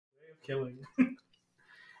killing.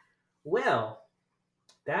 Well,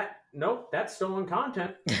 that's stolen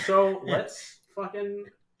content. So let's fucking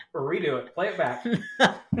redo it. Play it back.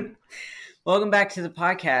 Welcome back to the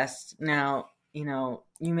podcast. Now, you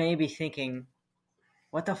may be thinking,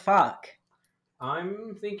 what the fuck?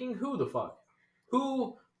 I'm thinking, who the fuck?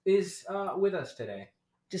 Who is with us today?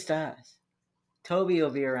 Just us. Toby will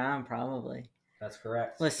be around probably. That's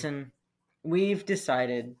correct. Listen, we've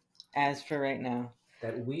decided, as for right now,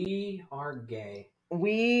 that we are gay.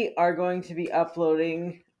 We are going to be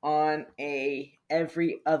uploading on a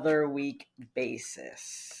every other week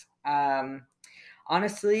basis.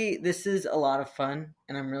 Honestly, this is a lot of fun,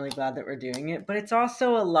 and I'm really glad that we're doing it, but it's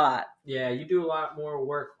also a lot. Yeah, you do a lot more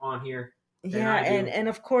work on here than Yeah, I do. and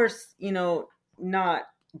of course, not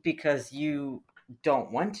because you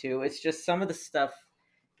don't want to. It's just some of the stuff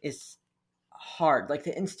is hard, like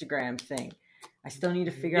the Instagram thing. I still need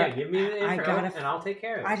to figure out. Yeah, give me the info, and I'll take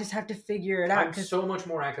care of it. I just have to figure it out. I'm so much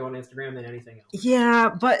more active on Instagram than anything else. Yeah,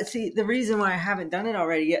 but see, the reason why I haven't done it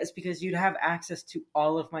already yet is because you'd have access to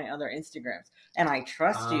all of my other Instagrams. And I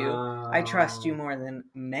trust you. I trust you more than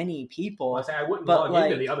many people. Well, I wouldn't log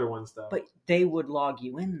into the other ones, though. But they would log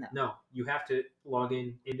you in, though. No, you have to log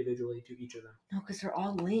in individually to each of them. No, because they're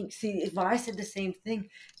all linked. See, if I said the same thing,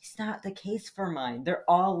 it's not the case for mine. They're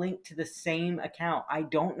all linked to the same account. I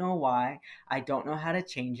don't know why. I don't know how to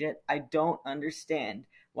change it. I don't understand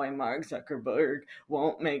why Mark Zuckerberg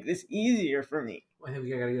won't make this easier for me. I think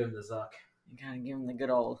we gotta give him the Zuck. You gotta give him the good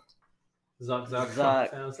old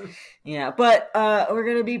Zuck. Yeah, but we're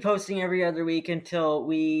going to be posting every other week until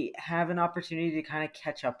we have an opportunity to kind of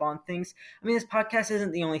catch up on things. I mean, this podcast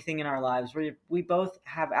isn't the only thing in our lives. We both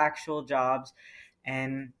have actual jobs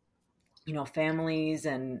and, families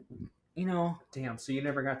and, Damn, so you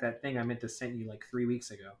never got that thing I meant to send you like 3 weeks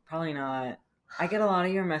ago. Probably not. I get a lot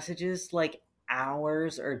of your messages like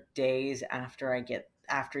hours or days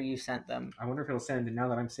after you sent them. I wonder if it'll send now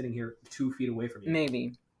that I'm sitting here 2 feet away from you.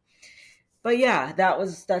 Maybe. But yeah,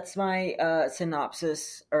 that's my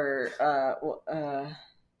synopsis, or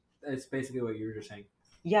it's basically what you were just saying.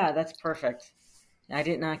 Yeah, that's perfect. I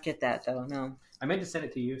did not get that though. No. I meant to send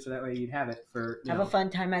it to you so that way you'd have it for. Have a fun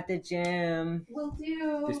time at the gym. Will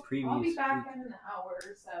do. This previous I'll be back week. in an hour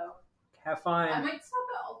or so. Have fun. I might stop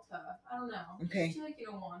at Ulta. I don't know. Okay. Just feel like you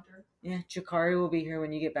don't want her. Yeah, Chikari will be here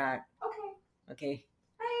when you get back. Okay. Okay.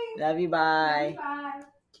 Bye. Love you. Bye. Bye.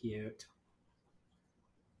 Cute.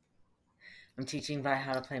 I'm teaching Vi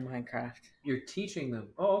how to play Minecraft. You're teaching them.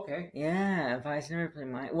 Oh, okay. Yeah, Vi's never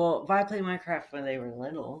played Vi played Minecraft when they were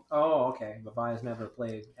little. Oh, okay. But Vi's never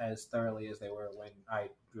played as thoroughly as they were when I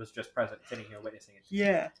was just present, sitting here witnessing it.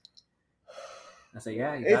 Yeah. I say,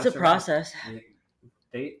 yeah. It's a process.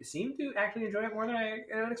 They seem to actually enjoy it more than I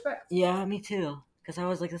would expect. Yeah, me too. Because I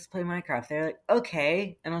was like, let's play Minecraft. They're like,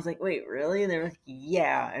 okay. And I was like, wait, really? And they're like,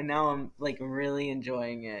 yeah. And now I'm like really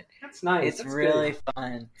enjoying it. That's nice. It's really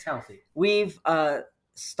fun. It's healthy. We've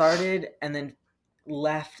started and then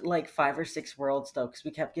left like 5 or 6 worlds though, because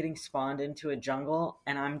we kept getting spawned into a jungle.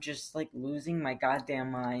 And I'm just like losing my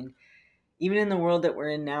goddamn mind. Even in the world that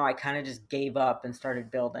we're in now, I kind of just gave up and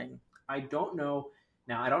started building. I don't know.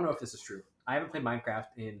 Now, I don't know if this is true. I haven't played Minecraft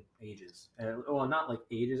in ages. Well, not like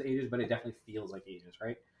ages, but it definitely feels like ages,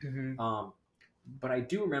 right? Mm-hmm. But I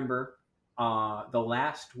do remember the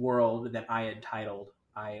last world that I had titled,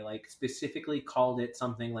 I like specifically called it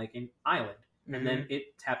something like an island. Mm-hmm. And then it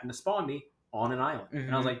happened to spawn me on an island. Mm-hmm.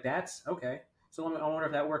 And I was like, that's okay. So I wonder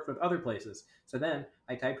if that worked with other places. So then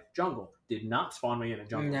I typed jungle. Did not spawn me in a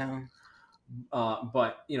jungle. No.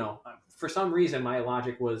 But, for some reason, my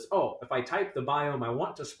logic was, if I type the biome I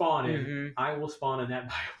want to spawn in, Mm-hmm. I will spawn in that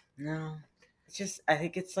biome. No. It's just, I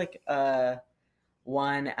think it's like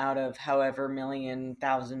 1 out of however million,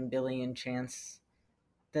 thousand, billion chance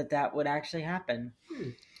that would actually happen.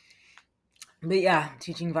 But yeah,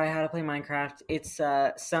 teaching Vi how to play Minecraft. It's,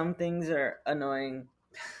 some things are annoying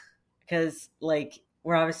because, like,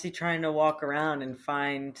 we're obviously trying to walk around and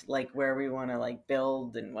find like where we want to like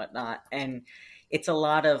build and whatnot, and it's a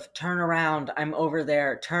lot of turn around. I'm over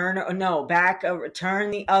there. Back over. Turn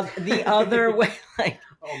the other way. Like,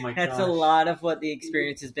 oh my god, that's a lot of what the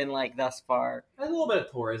experience has been like thus far. A little bit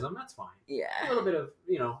of tourism, that's fine. Yeah, a little bit of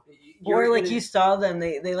or like you saw them.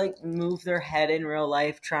 They like move their head in real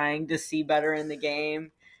life, trying to see better in the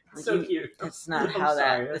game. Like so cute. That's not how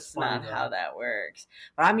that works.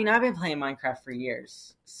 But I mean, I've been playing Minecraft for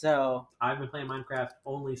years. So I've been playing Minecraft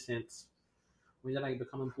only since when did I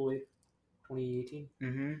become employed? 2018.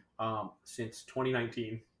 Mm-hmm. Since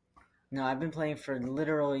 2019. No, I've been playing for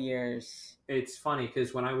literal years. It's funny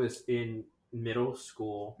because when I was in middle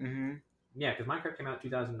school, mm-hmm. yeah, because Minecraft came out in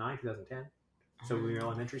 2009, 2010. So we were in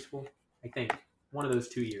elementary school. I think one of those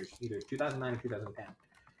 2 years, either 2009 or 2010.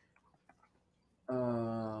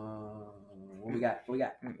 What we got? What we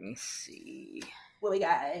got? Let me see. What we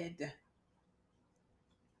got? You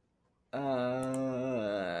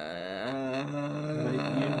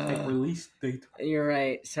didn't type release date. You're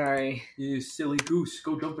right. Sorry. You silly goose.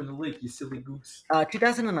 Go jump in the lake, you silly goose.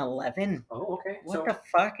 2011. Oh, okay. What the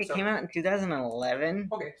fuck? It so- came out in 2011.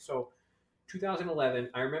 Okay, so 2011.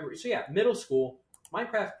 I remember. So yeah, middle school.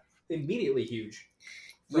 Minecraft immediately huge.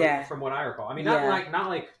 Yeah. From what I recall. I mean, Yeah. not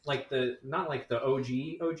like the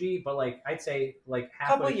OG, but like I'd say like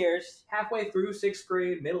Couple years. halfway through 6th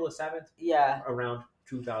grade, middle of 7th, Yeah. around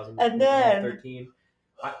 2013. And then-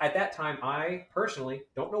 At that time, I personally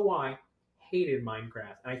don't know why hated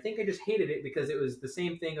Minecraft, and I think I just hated it because it was the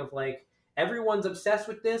same thing of like everyone's obsessed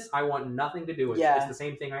with this. I want nothing to do with it. Yeah. It's the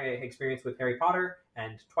same thing I experienced with Harry Potter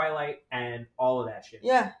and Twilight and all of that shit.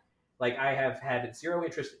 Yeah. Like I have had zero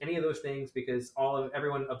interest in any of those things because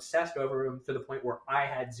everyone obsessed over them to the point where I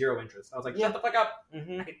had zero interest. I was like, Yeah. shut the fuck up.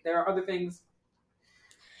 hmm There are other things.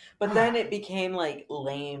 But then it became like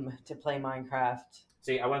lame to play Minecraft.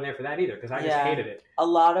 See, I wasn't there for that either because I just Yeah. hated it. A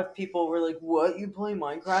lot of people were like, "What? You play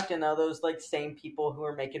Minecraft?" And now those like same people who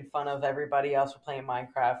are making fun of everybody else for playing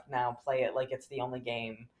Minecraft now play it like it's the only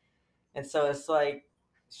game. And so it's like,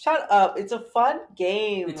 shut up! It's a fun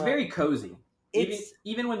game. It's very cozy. It's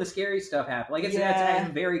Even when the scary stuff happens, like it's Yeah.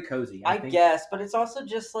 very cozy. I think. guess, but it's also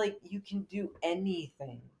just like you can do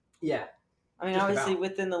anything. Yeah. I mean, Just obviously about.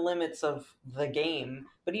 within the limits of the game,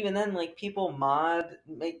 but even then, like people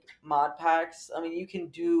make mod packs. I mean, you can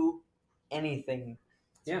do anything.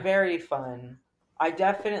 It's Yeah. very fun. I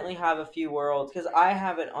definitely have a few worlds because I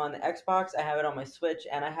have it on the Xbox, I have it on my Switch,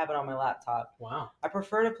 and I have it on my laptop. Wow. I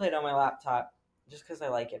prefer to play it on my laptop just because I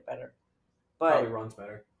like it better. Probably But runs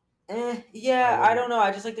better. yeah, I I don't know.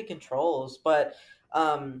 I just like the controls, but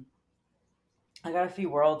I got a few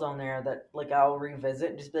worlds on there that like I'll revisit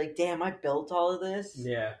and just be like, damn, I built all of this.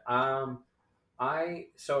 Yeah.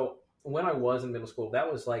 So when I was in middle school,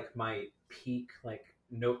 that was like my peak like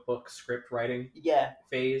notebook script writing Yeah.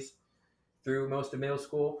 phase through most of middle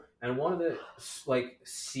school. And one of the like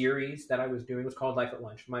series that I was doing was called Life at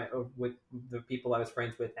Lunch. With the people I was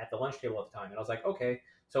friends with at the lunch table at the time, and I was like, okay,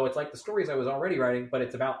 so it's like the stories I was already writing, but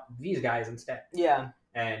it's about these guys instead. Yeah.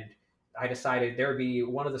 And I decided there would be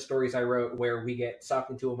one of the stories I wrote where we get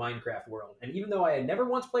sucked into a Minecraft world. And even though I had never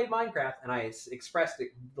once played Minecraft and I expressed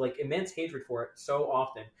like immense hatred for it so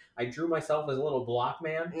often, I drew myself as a little block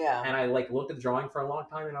man. Yeah. And I like looked at the drawing for a long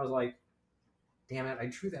time and I was like, damn it, I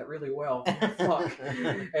drew that really well. Fuck.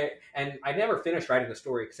 And I never finished writing the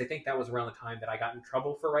story because I think that was around the time that I got in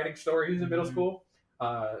trouble for writing stories in middle Mhm. school.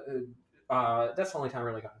 That's the only time I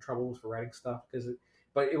really got in trouble was for writing stuff.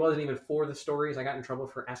 But it wasn't even for the stories. I got in trouble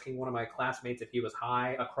for asking one of my classmates if he was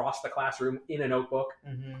high across the classroom in a notebook.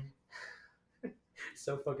 Mm-hmm.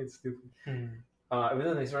 So fucking stupid. And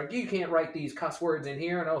then they started like, you can't write these cuss words in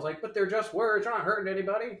here. And I was like, but they're just words. They're not hurting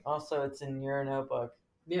anybody. Also, it's in your notebook.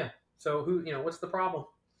 Yeah. So what's the problem?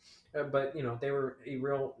 But they were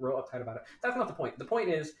real uptight about it. That's not the point. The point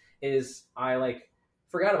is I like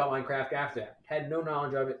forgot about Minecraft after that. Had no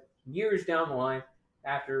knowledge of it. Years down the line,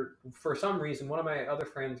 after for some reason one of my other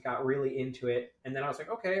friends got really into it, and then I was like,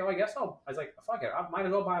 okay, well, I was like, fuck it, I might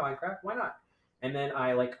as well buy Minecraft. Why not? And then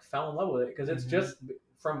I like fell in love with it because it's just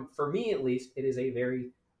for me at least, it is a very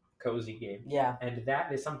cozy game. Yeah. And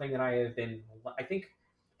that is something that I think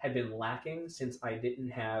had been lacking since I didn't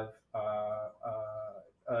have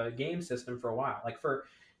a game system for a while. Like for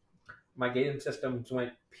my game systems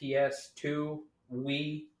went PS2,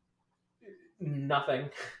 Wii, nothing,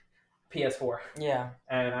 PS4. Yeah.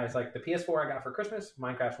 And I was like, the PS4 I got for Christmas,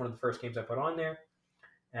 Minecraft's one of the first games I put on there.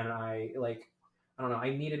 And I don't know,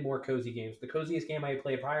 I needed more cozy games. The coziest game I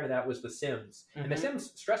played prior to that was The Sims. And The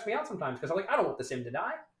Sims stressed me out sometimes because I'm like, I don't want the Sim to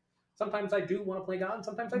die. Sometimes I do want to play God, and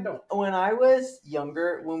sometimes I don't. When I was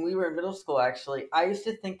younger, when we were in middle school, actually, I used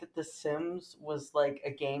to think that The Sims was like a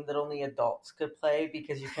game that only adults could play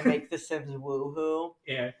because you can make The Sims woohoo.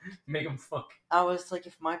 Yeah, make them fuck. I was like,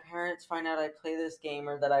 if my parents find out I play this game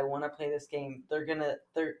or that I want to play this game,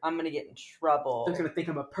 I'm gonna get in trouble. They're gonna think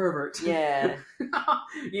I'm a pervert. Yeah.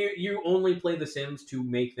 you only play The Sims to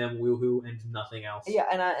make them woohoo and nothing else. Yeah,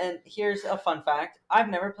 and here's a fun fact: I've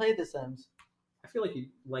never played The Sims. I feel like you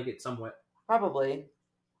like it somewhat. Probably,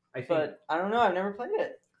 but I don't know. I've never played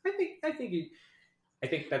it. I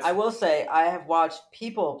think that's. I will say I have watched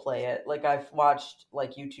people play it. Like I've watched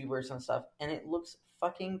like YouTubers and stuff, and it looks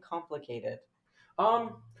fucking complicated.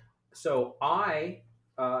 So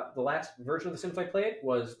the last version of The Sims I played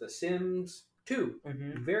was The Sims 2.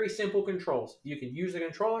 Mm-hmm. Very simple controls. You can use the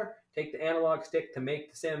controller. take the analog stick to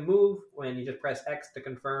make the sim move, when you just press X to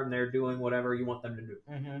confirm they're doing whatever you want them to do.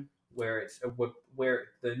 Mm-hmm. Where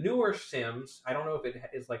the newer Sims, I don't know if it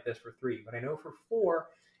is like this for 3, but I know for 4,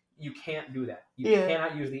 you can't do that. You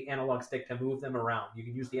cannot use the analog stick to move them around. You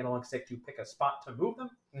can use the analog stick to pick a spot to move them,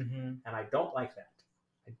 and I don't like that.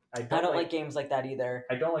 I don't like games like that either.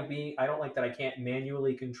 I don't like that I can't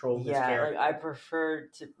manually control this character. Like I prefer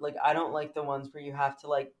to I don't like the ones where you have to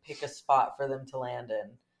like pick a spot for them to land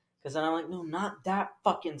in. Because then I'm like, no, not that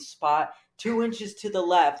fucking spot. 2 inches to the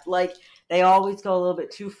left. Like, they always go a little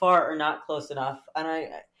bit too far or not close enough. And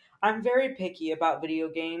I'm very picky about video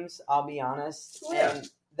games, I'll be honest. Oh, yeah. And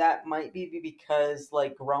that might be because,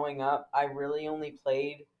 like, growing up, I really only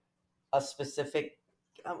played a specific...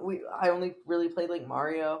 I only really played, like,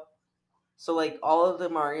 Mario. So, like, all of the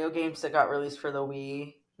Mario games that got released for the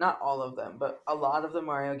Wii... Not all of them, but a lot of the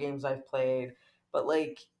Mario games I've played. But,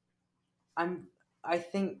 like, I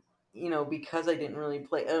think... because I didn't really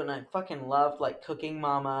play, and I fucking loved like Cooking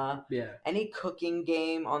Mama. Yeah. Any cooking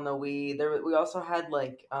game on the Wii. We also had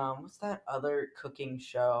like what's that other cooking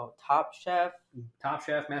show? Top Chef,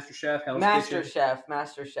 Master Chef, Hell's Master Kitchen. Chef,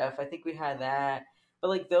 Master Chef. I think we had that. But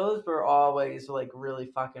like those were always like really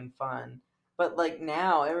fucking fun. But like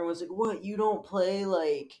now everyone's like, "What? You don't play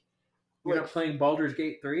like You're not playing Baldur's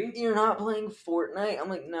Gate 3? You're not playing Fortnite?" I'm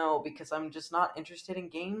like, "No, because I'm just not interested in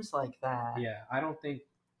games like that." Yeah, I don't think...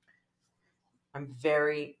 I'm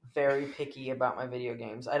very, very picky about my video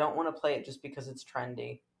games. I don't want to play it just because it's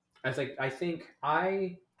trendy. I think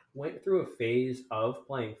I went through a phase of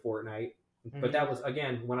playing Fortnite, but that was,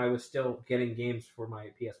 again, when I was still getting games for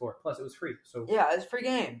my PS4. Plus, it was free. So yeah, it's a free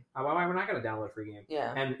game. Why am I not going to download a free game?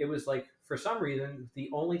 Yeah. And it was like, for some reason, the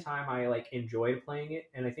only time I like enjoyed playing it,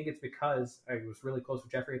 and I think it's because I was really close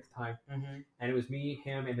with Jeffrey at the time, and it was me,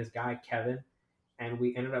 him, and this guy, Kevin, and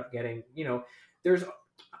we ended up getting, there's...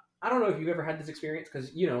 I don't know if you've ever had this experience,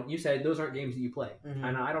 because, you said those aren't games that you play.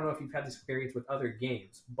 And I don't know if you've had this experience with other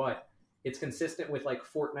games, but it's consistent with, like,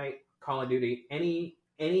 Fortnite, Call of Duty,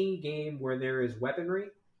 any game where there is weaponry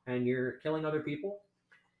and you're killing other people,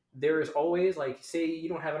 there is always, like, say you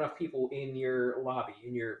don't have enough people in your lobby,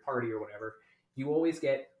 in your party or whatever, you always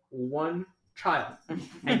get one child.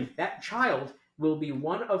 And that child will be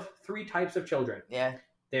one of 3 types of children. Yeah.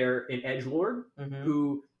 They're an edgelord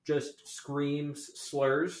who... just screams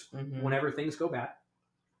slurs whenever things go bad.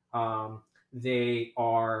 They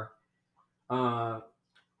are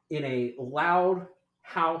in a loud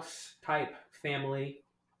house type family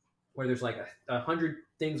where there's like 100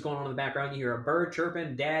 things going on in the background. You hear a bird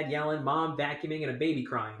chirping, dad yelling, mom vacuuming, and a baby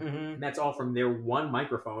crying. And that's all from their one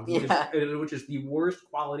microphone, which is the worst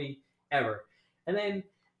quality ever. And then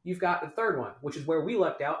you've got the third one, which is where we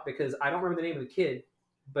lucked out, because I don't remember the name of the kid,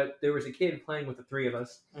 but there was a kid playing with the 3 of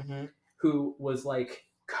us who was like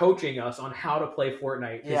coaching us on how to play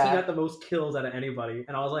Fortnite, because he got the most kills out of anybody.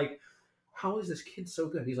 And I was like, how is this kid so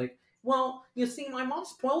good? He's like, well, you see, my mom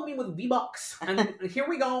spoiled me with V-Bucks, and here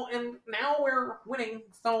we go, and now we're winning.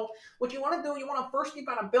 So what you want to do, you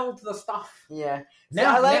got to build the stuff. Yeah.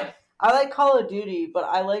 I like Call of Duty, but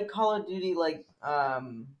I like Call of Duty like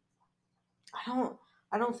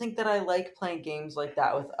I don't think that I like playing games like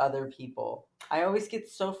that with other people. I always get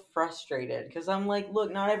so frustrated because I'm like,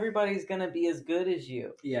 look, not everybody's going to be as good as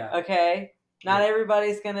you. Yeah. Okay? Not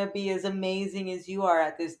everybody's going to be as amazing as you are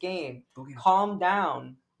at this game. Okay. Calm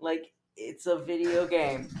down. Like, it's a video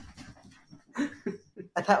game.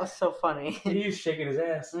 That was so funny. He's shaking his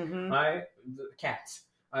ass. Mm-hmm. Cats.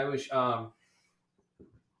 I wish, I'm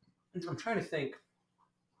trying to think.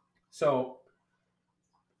 So,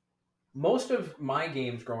 most of my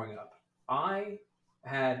games growing up, I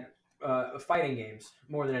had fighting games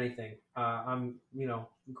more than anything.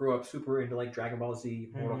 Grew up super into like Dragon Ball Z,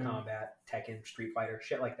 Mortal Kombat, Tekken, Street Fighter,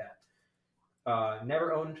 shit like that.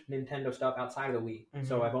 Never owned Nintendo stuff outside of the Wii,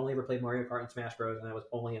 so I've only ever played Mario Kart and Smash Bros, and I was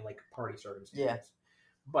only in like party circumstances. Yeah.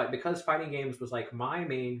 But because fighting games was like my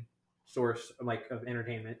main source of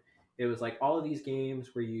entertainment, it was like all of these games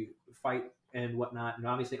where you fight and whatnot, and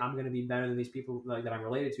obviously I'm going to be better than these people that I'm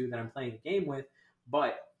related to, that I'm playing the game with,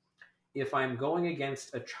 but if I'm going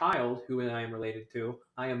against a child who I am related to,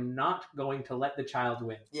 I am not going to let the child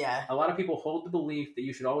win. Yeah. A lot of people hold the belief that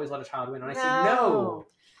you should always let a child win, and I say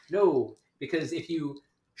no, because if you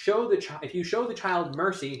show the child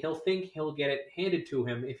mercy, he'll think he'll get it handed to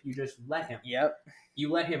him if you just let him. Yep.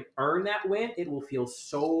 You let him earn that win, it will feel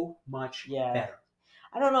so much better.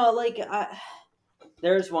 I don't know,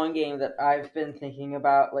 there's one game that I've been thinking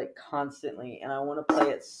about like constantly, and I want to play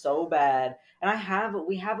it so bad. And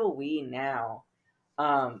we have a Wii now,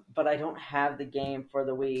 but I don't have the game for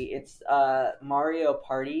the Wii. It's Mario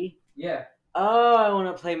Party. Yeah. Oh, I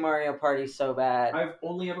want to play Mario Party so bad. I've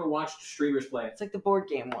only ever watched streamers play it. It's like the board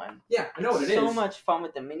game one. Yeah, I know what it is. So much fun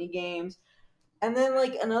with the mini games. And then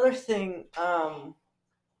like another thing,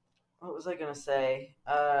 what was I gonna say?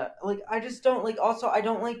 Like I just don't like. Also, I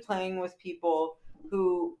don't like playing with people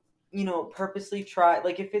who purposely try.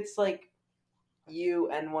 Like if it's like you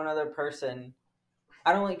and one other person,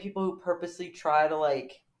 I don't like people who purposely try to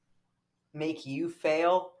like make you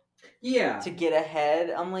fail Yeah. to get ahead.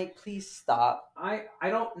 I'm like, please stop. I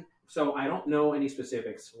don't know any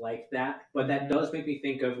specifics like that, but that does make me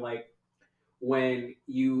think of like when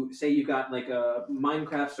you say you got like a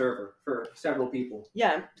Minecraft server for several people,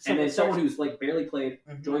 Yeah, and then someone who's like barely played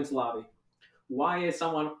Mhm. joins the lobby. Why is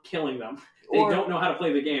someone killing them? They Or- don't know how to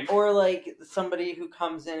play the game. or like somebody who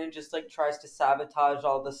comes in and just like tries to sabotage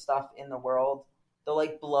all the stuff in the world. They'll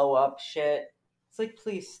like blow up shit. It's like,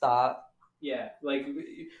 please stop. Yeah, like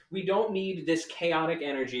we don't need this chaotic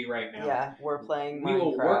energy right now. Yeah, we're playing We Minecraft.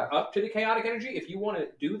 will work up to the chaotic energy. If you want to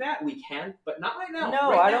do that, we can, but not right now. No,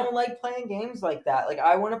 Right I now. don't like playing games like that. Like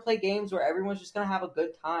I want to play games where everyone's just gonna have a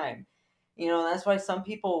good time. That's why some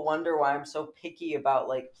people wonder why I'm so picky about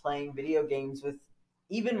like playing video games with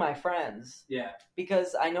even my friends. Yeah,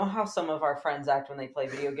 Because I know how some of our friends act when they play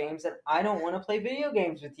video games, and I don't want to play video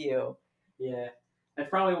games with you. yeah.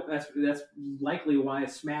 That's likely why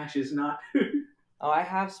Smash is not. Oh, I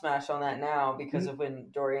have Smash on that now because of when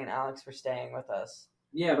Dory and Alex were staying with us.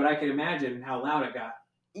 Yeah, but I can imagine how loud it got.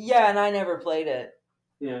 Yeah, and I never played it.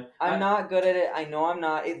 Yeah, I'm not good at it. I know I'm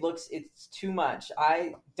not. It's too much.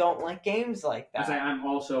 I don't like games like I say that. I'm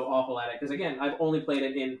also awful at it because again, I've only played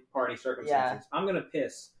it in party circumstances. I'm gonna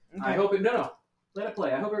piss. I hope it. No. Let it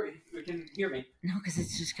play. I hope it can hear me. No, because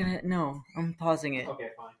it's just gonna. No, I'm pausing it. Okay,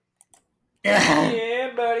 fine.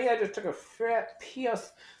 Yeah, buddy, I just took a fat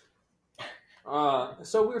piss.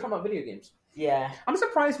 So we were talking about video games. Yeah. I'm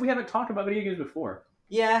surprised we haven't talked about video games before.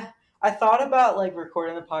 Yeah. I thought about like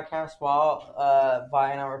recording the podcast while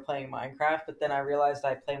Vi and I were playing Minecraft, but then I realized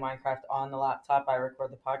I play Minecraft on the laptop I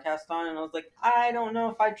record the podcast on, and I was like, I don't know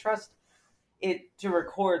if I trust it to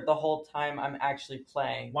record the whole time I'm actually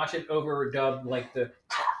playing. Watch it overdubbed like the.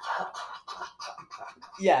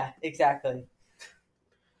 Yeah, exactly.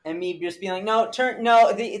 And me just being like, turn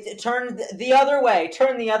the other way,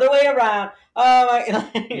 turn the other way around. Oh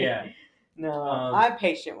my, Yeah. No, Um, I'm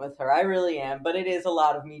patient with her. I really am, but it is a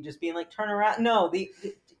lot of me just being like, turn around. No,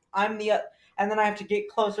 I'm the, and then I have to get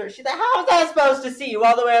closer. She's like, how is I supposed to see you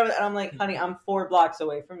all the way over there? And I'm like, honey, I'm 4 blocks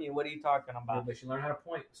away from you. What are you talking about? But she learned how to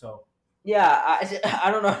point, so. Yeah,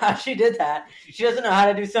 I don't know how she did that. She doesn't know how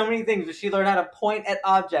to do so many things, but she learned how to point at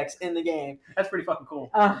objects in the game. That's pretty fucking cool.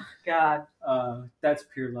 Oh, God. That's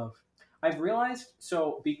pure love. I've realized,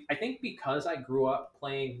 I think because I grew up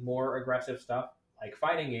playing more aggressive stuff, like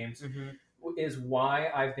fighting games, is why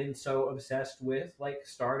I've been so obsessed with, like,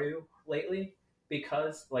 Stardew lately.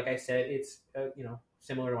 Because, like I said, it's,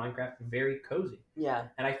 similar to Minecraft, very cozy. Yeah.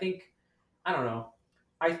 And I think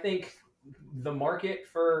the market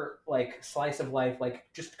for, like, slice of life, like,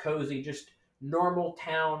 just cozy, just normal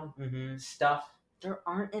town stuff. There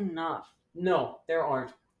aren't enough. No, there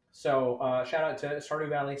aren't. So, shout out to Stardew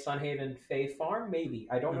Valley, Sunhaven, Fae Farm, maybe.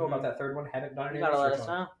 I don't know about that third one. Haven't done any You gotta let research us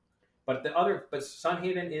on it. know. But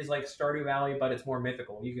Sunhaven is like Stardew Valley, but it's more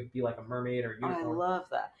mythical. You could be like a mermaid or I unicorn. love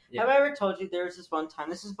that. Yeah. Have I ever told you there was this one time?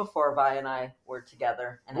 This is before Vi and I were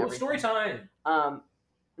together and Ooh, everything. story time.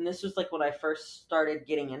 And this was like when I first started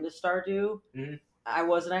getting into Stardew. Mhm. I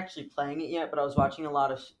wasn't actually playing it yet, but I was watching a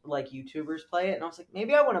lot of like YouTubers play it, and I was like,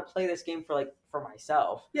 maybe I want to play this game for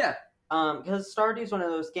myself. Yeah. Because Stardew's one of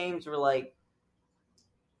those games where like,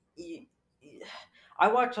 I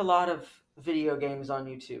watch a lot of video games on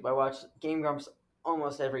YouTube. I watch Game Grumps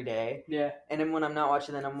almost every day, Yeah. and then when I'm not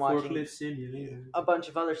watching, then I'm watching Forklift Simulator. a bunch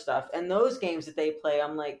of other stuff. And those games that they play,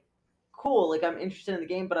 I'm like, cool. Like I'm interested in the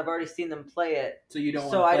game, but I've already seen them play it. So you don't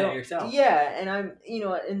So want I to play don't. it yourself. Yeah, and I'm,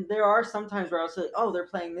 and there are some times where I'll say, oh, they're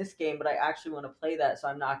playing this game, but I actually want to play that, so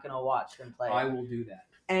I'm not going to watch them play. I will do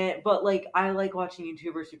that. But like I like watching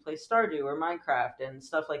YouTubers who play Stardew or Minecraft and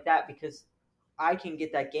stuff like that because I can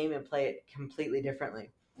get that game and play it completely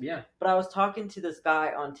differently. Yeah. But I was talking to this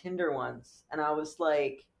guy on Tinder once, and I was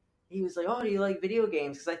like, he was like, oh, do you like video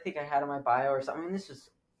games? Because I think I had on my bio or something. I mean, this was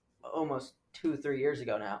almost 2-3 years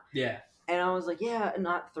ago now. Yeah. And I was like, yeah,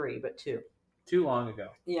 not 3, but 2. Too long ago.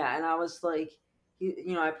 Yeah, and I was like,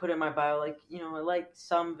 I put in my bio, like, I like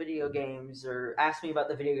some video games, or ask me about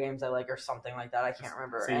the video games I like, or something like that. I can't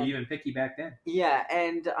remember. So you even picky back then. Yeah,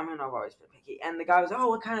 and I mean, I've always been picky. And the guy was, oh,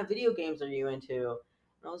 what kind of video games are you into?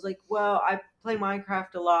 And I was like, well, I play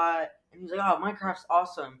Minecraft a lot. And he's like, oh, Minecraft's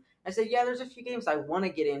awesome. I said, yeah, there's a few games I want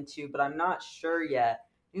to get into, but I'm not sure yet.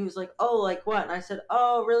 He was like, "Oh, like what?" And I said,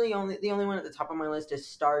 "Oh, really? The only one at the top of my list is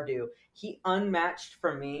Stardew." He unmatched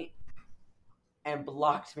from me and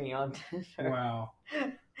blocked me on Tinder. Wow.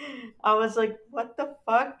 I was like, "What the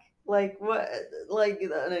fuck? Like what? Like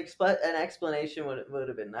an explanation would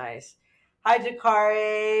have been nice." Hi,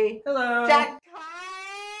 Jakari. Hello. Jakari.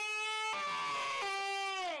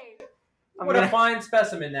 What a fine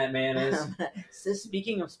specimen that man is. So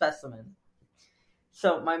speaking of specimen,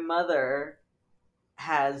 so my mother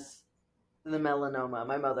has the melanoma.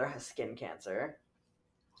 My mother has skin cancer,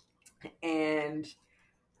 and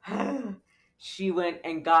she went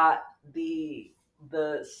and got the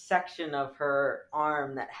section of her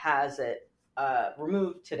arm that has it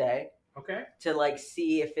removed today Okay. to like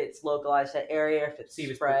see if it's localized that area, if it's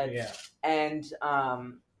spread. Yeah. And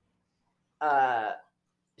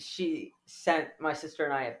she sent my sister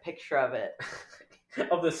and I a picture of it.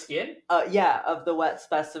 Of the skin? Yeah, of the wet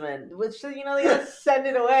specimen. Which, you know, they just send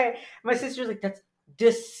it away. My sister's like, "That's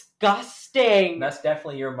disgusting." That's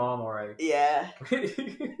definitely your mom, alright. Yeah.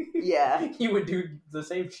 Yeah. You would do the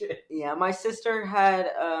same shit. Yeah, my sister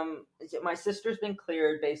had my sister's been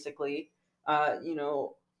cleared basically. You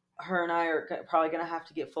know, her and I are probably gonna have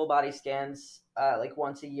to get full body scans like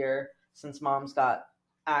once a year since mom's got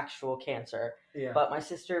actual cancer. Yeah. But my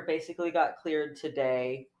sister basically got cleared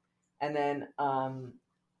today, and then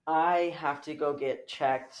I have to go get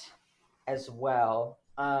checked as well.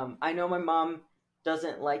 I know my mom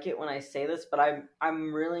doesn't like it when I say this, but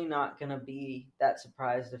I'm really not gonna be that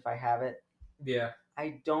surprised if I have it. Yeah.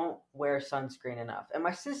 I don't wear sunscreen enough, and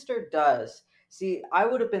my sister does. See, I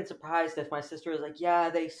would have been surprised if my sister was like, "Yeah,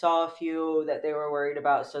 they saw a few that they were worried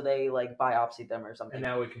about, so they like biopsied them or something." And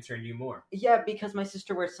that would concern you more. Yeah, because my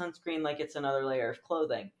sister wears sunscreen like it's another layer of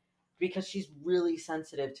clothing, because she's really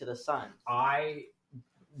sensitive to the sun. I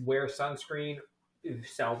wear sunscreen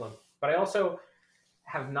seldom, but I also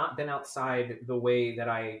have not been outside the way that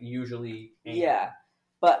I usually am. Yeah,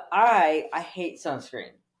 but I hate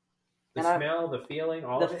sunscreen. The And smell, the feeling,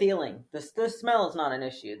 all The of it. feeling, the smell is not an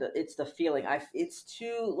issue. It's the feeling. It's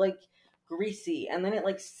too like greasy, and then it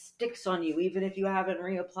like sticks on you even if you haven't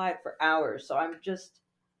reapplied for hours. So I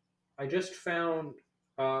just found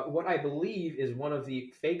what I believe is one of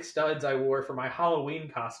the fake studs I wore for my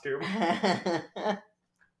Halloween costume.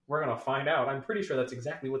 We're gonna find out. I'm pretty sure that's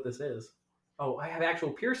exactly what this is. Oh, I have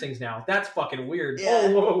actual piercings now. That's fucking weird. Yeah.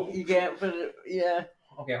 Whoa. You can't put it. Yeah.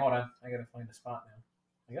 Okay, hold on. I gotta find a spot now.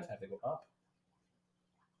 I guess I have to go up.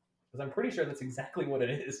 Because I'm pretty sure that's exactly what it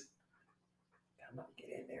is. I'm not get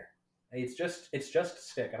in there. Hey, it's just a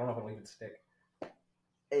stick. I don't know if it'll even stick.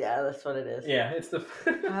 Yeah, that's what it is. Yeah, it's the.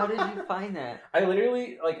 How did you find that? I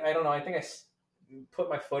literally, like, I don't know. I think I put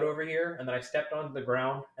my foot over here, and then I stepped onto the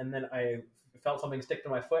ground, and then I felt something stick to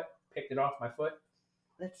my foot, picked it off my foot.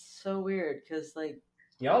 That's so weird, because like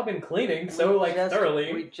Y'all have been cleaning so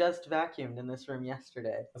thoroughly. We just vacuumed in this room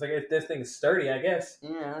yesterday. I was like, if this thing's sturdy, I guess.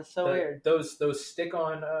 Yeah, that's so weird. Those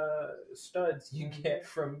stick-on studs you get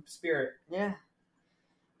from Spirit. Yeah.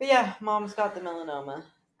 But yeah, mom's got the melanoma.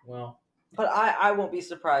 Well, but I won't be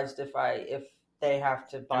surprised if they have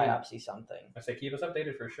to biopsy something. I say keep us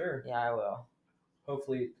updated for sure. Yeah, I will.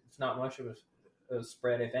 Hopefully, it's not much of a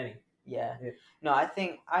spread, if any. Yeah. No, I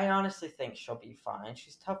honestly think she'll be fine.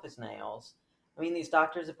 She's tough as nails. I mean, these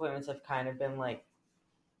doctor's appointments have kind of been like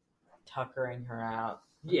tuckering her out.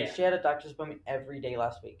 Yeah. She had a doctor's appointment every day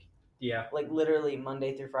last week. Yeah. Like literally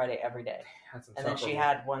Monday through Friday every day. And then she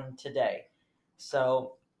had one today.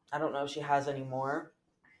 So I don't know if she has any more,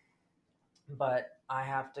 but I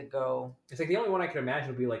have to go. It's like the only one I could imagine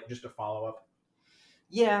would be like just a follow-up.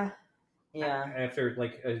 Yeah. Yeah. After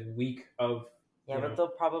like a week of. Yeah, but they'll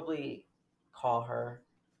probably call her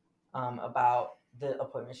about the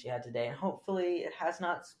appointment she had today, and hopefully it has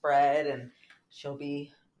not spread and she'll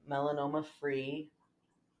be melanoma free.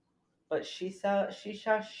 But she shall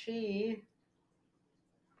she.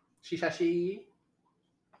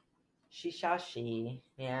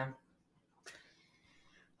 Yeah.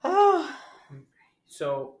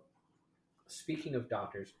 So, speaking of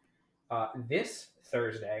doctors, this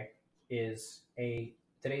Thursday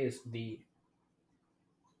today is the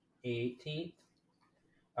 18th.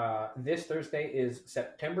 This Thursday is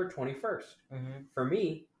September 21st. Mm-hmm. For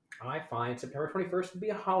me, I find September 21st to be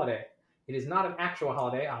a holiday. It is not an actual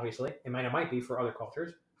holiday, obviously. It might be for other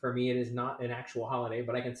cultures. For me, it is not an actual holiday,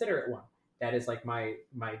 but I consider it one. That is like my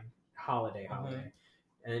holiday. Mm-hmm.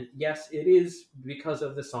 And yes, it is because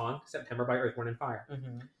of the song September by Earth, Wind & Fire.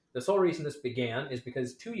 Mm-hmm. The sole reason this began is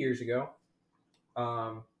because 2 years ago,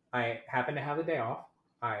 I happened to have the day off.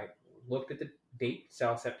 I looked at the date,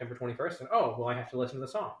 September 21st, and I have to listen to the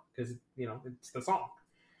song because, it's the song.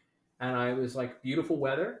 and I was like, beautiful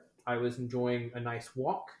weather. I was enjoying a nice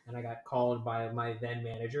walk, and I got called by my then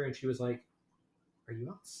manager, and she was like, "Are you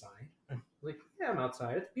outside?" I was like, "Yeah, I'm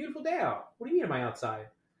outside. It's a beautiful day out. What do you mean, am I outside?"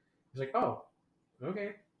 She's like, "Oh,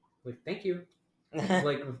 okay." Like, thank you.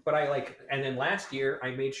 Like, but I like, and then last year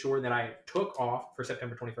I made sure that I took off for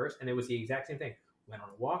September 21st, and it was the exact same thing. Went on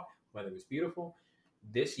a walk, weather was beautiful.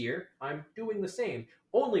 This year I'm doing the same.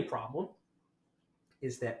 Only problem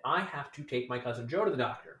is that I have to take my cousin Joe to the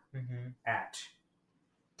doctor at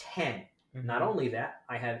 10. Not only that,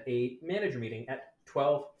 I have a manager meeting at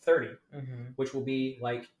 12:30, which will be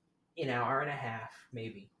like an hour and a half,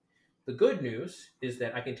 maybe. The good news is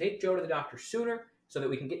that I can take Joe to the doctor sooner so that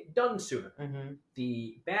we can get done sooner.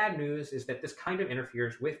 The bad news is that this kind of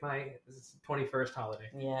interferes with my 21st holiday.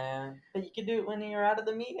 Yeah, but you can do it when you're out of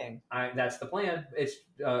the meeting. That's the plan. It's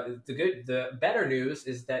the better news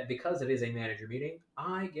is that because it is a manager meeting,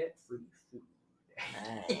 I get free food.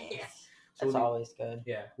 Nice. So That's always good.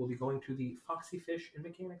 Yeah, we'll be going to the Foxy Fish in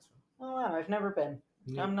Mechanicsville. Oh wow, I've never been.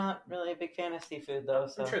 Yeah. I'm not really a big fan of seafood though,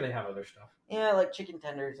 so I'm sure they have other stuff. yeah, I like chicken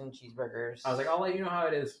tenders and cheeseburgers. I was like, I'll let you know how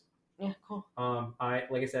it is. Yeah, cool.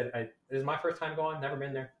 Like I said, this is my first time going. Never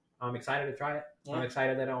been there. I'm excited to try it. Yeah. I'm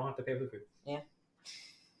excited that I don't have to pay for the food. Yeah.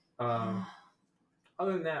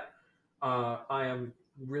 Other than that, I am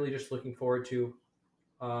really just looking forward to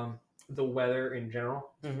the weather in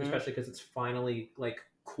general, especially because it's finally like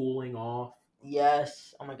cooling off.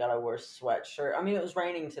 Yes. Oh my god, I wore a sweatshirt. I mean, it was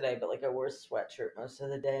raining today, but like I wore a sweatshirt most of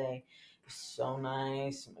the day. It was so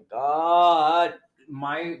nice. Oh my god.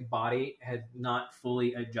 My body had not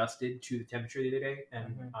fully adjusted to the temperature the other day,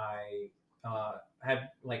 and I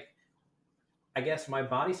had like, I guess my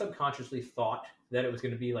body subconsciously thought that it was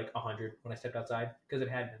going to be like 100 when I stepped outside because it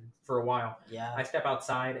had been for a while. Yeah. I step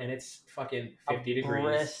outside and it's fucking 50 degrees.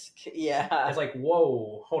 Brisk. Yeah. It's like,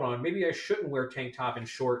 whoa, hold on. Maybe I shouldn't wear tank top and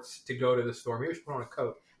shorts to go to the store. Maybe I should put on a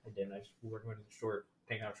coat. I didn't. I just went to the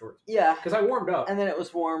tank top shorts. Yeah. Because I warmed up. And then it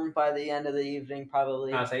was warm by the end of the evening,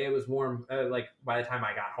 probably. I'll say it was warm like by the time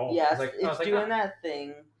I got home. Yes, I was it's doing that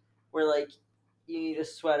thing where like you need a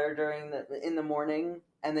sweater in the morning,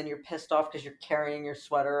 and then you're pissed off because you're carrying your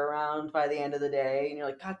sweater around by the end of the day, and you're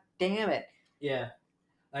like, God damn it. Yeah.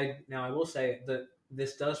 Now I will say that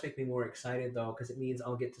this does make me more excited though, because it means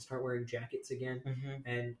I'll get to start wearing jackets again.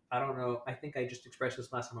 And I don't know. I think I just expressed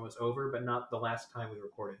this last time I was over, but not the last time we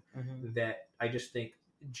recorded. That I just think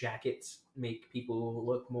jackets make people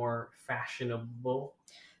look more fashionable.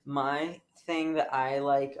 My thing that I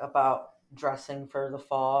like about dressing for the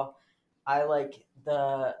fall, I like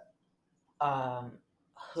the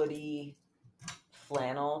hoodie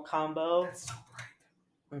flannel combo. That's so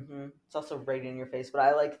bright. It's also right in your face, but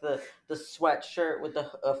I like the sweatshirt with the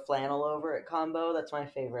flannel over it combo. That's my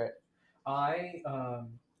favorite. I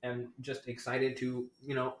am just excited to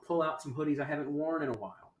pull out some hoodies I haven't worn in a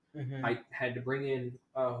while. I had to bring in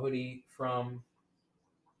a hoodie from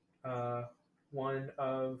one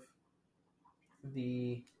of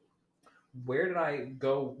the. Where did I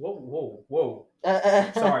go? Whoa.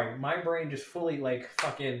 Sorry, my brain just fully like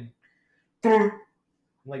fucking. Like,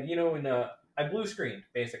 when I blue screened,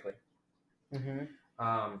 basically.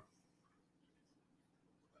 The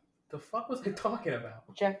fuck was I talking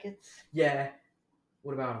about? Jackets. Yeah.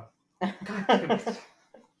 What about them? God damn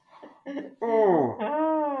it.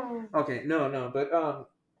 Oh. Okay, no, but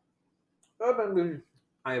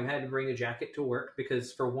I had to bring a jacket to work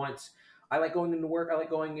because for once I like going into work. I like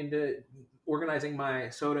going into organizing my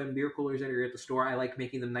soda and beer coolers that are at the store. I like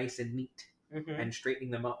making them nice and neat and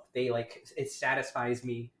straightening them up. It satisfies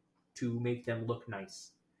me to make them look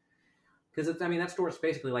nice because that store is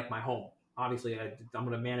basically like my home. Obviously, I'm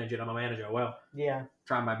going to manage it. I'm going to manage it well. Yeah,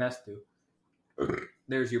 try my best to.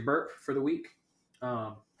 There's your burp for the week.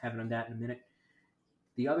 Haven't done that in a minute.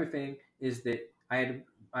 The other thing is that I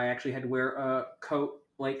actually had to wear a coat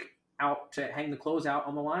like out to hang the clothes out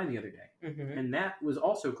on the line the other day, and that was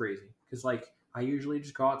also crazy because like I usually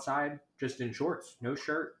just go outside just in shorts, no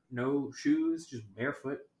shirt, no shoes, just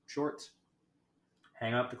barefoot shorts,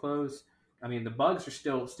 hang up the clothes. I mean, the bugs are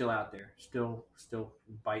still out there, still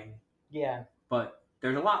biting. Yeah, but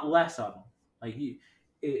there's a lot less of them. Like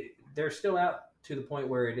they're still out to the point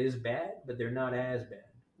where it is bad, but they're not as bad.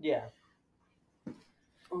 Yeah.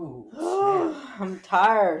 Ooh, I'm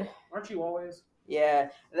tired. Aren't you always? Yeah.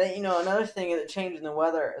 Then, another thing that changed in the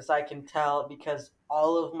weather is I can tell because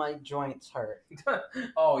all of my joints hurt.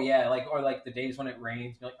 Oh yeah, like the days when it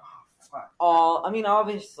rains, you're like, oh fuck.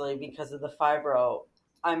 Obviously because of the fibro,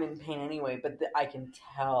 I'm in pain anyway, but I can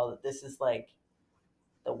tell that this is like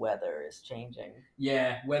the weather is changing.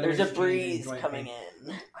 Yeah, weather. There's a is changing, breeze joint coming pain.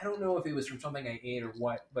 in. I don't know if it was from something I ate or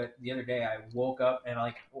what, but the other day I woke up and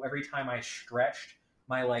like every time I stretched,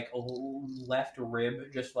 my like left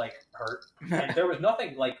rib just like hurt, and there was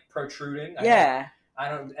nothing like protruding. Yeah. I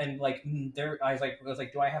don't, and like there, I was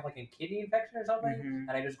like, do I have like a kidney infection or something? Mhm.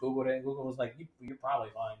 And I just googled it, and Google was like, you're probably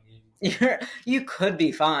fine. You could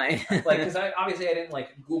be fine. Like, because I didn't like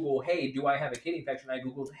Google, hey, do I have a kidney infection? I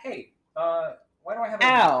googled, hey, why do I have?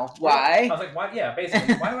 Ow! Why? I was like, why? Yeah,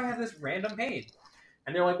 basically, why do I have this random pain?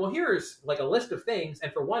 And they're like, well, here's like a list of things,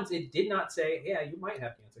 and for once, it did not say, yeah, you might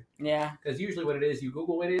have cancer. Yeah. Because usually, what it is, you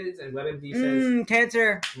Google what it is, and WebMD says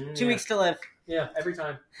Cancer. 2 yeah. weeks to live. Yeah, every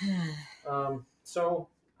time. So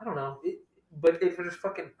I don't know, but it just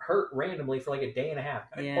fucking hurt randomly for like a day and a half.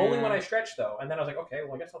 Yeah. Only when I stretched though, and then I was like, okay,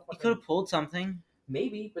 well, I guess I'll You fucking could have pulled something.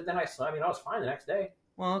 maybe. But then I was fine the next day.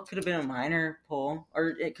 Well, it could have been a minor pull, or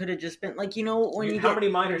it could have just been like when you How get. many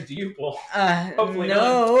minors do you pull? Hopefully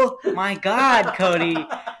No, my God, Cody.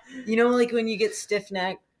 Like when you get stiff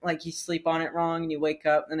neck, like you sleep on it wrong, and you wake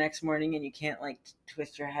up the next morning and you can't like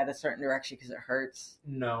twist your head a certain direction because it hurts.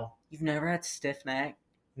 No, You've never had stiff neck?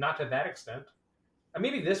 not to that extent.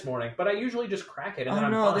 Maybe this morning, but I usually just crack it and then Oh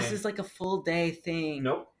I'm no, fine. this is like a full day thing.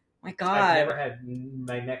 Nope. My God. I've never had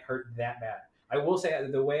my neck hurt that bad. I will say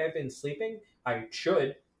the way I've been sleeping, I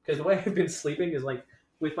should, because the way I've been sleeping is like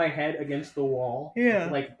with my head against the wall, Yeah.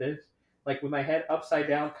 like this, like with my head upside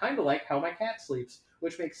down, kind of like how my cat sleeps,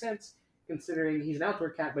 which makes sense considering he's an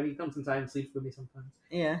outdoor cat, but he comes inside and sleeps with me sometimes,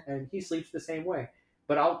 Yeah. and he sleeps the same way.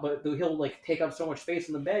 But he'll like take up so much space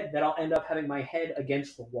in the bed that I'll end up having my head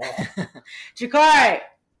against the wall. Jakari,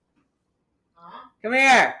 come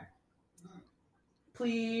here.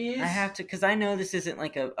 Please. I have to, because I know this isn't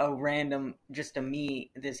like a random, just a me,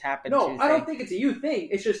 this happened No, to I don't thing. think it's a you thing.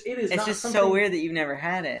 It's just it is. It's not just something... so weird that you've never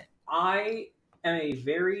had it. I am a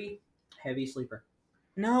very heavy sleeper.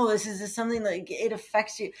 No, this is just something like it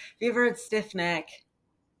affects you. Have you ever had stiff neck?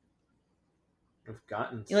 I've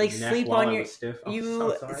gotten You like neck sleep while on I your was stiff. I'm you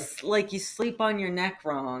so sorry. like you sleep on your neck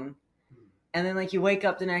wrong, and then like you wake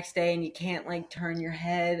up the next day and you can't like turn your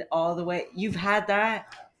head all the way. You've had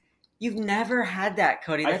that? You've never had that,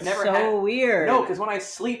 Cody. I've That's never so had- weird. No, because when I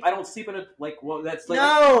sleep, I don't sleep in a that's like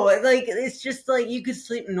No, like it's just like you could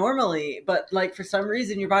sleep normally, but like for some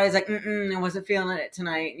reason your body's like, I wasn't feeling it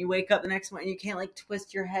tonight, and you wake up the next morning and you can't like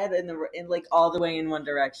twist your head in like all the way in one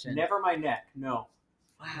direction. never my neck. No,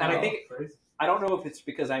 Wow. and I don't know if it's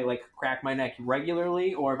because I like crack my neck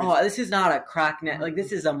regularly or if it's, Oh, this is not a crack neck. Like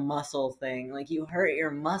this is a muscle thing. Like you hurt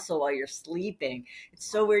your muscle while you're sleeping. It's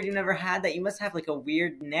so weird. You never had that. You must have like a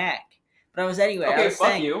weird neck. But I was okay.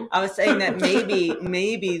 Fuck you. I was saying that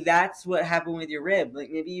maybe that's what happened with your rib.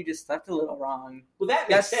 Like maybe you just slept a little wrong. Well, that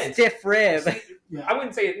makes That's sense. stiff rib. See, I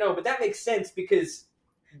wouldn't say it. No, but that makes sense because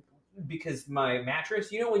my mattress.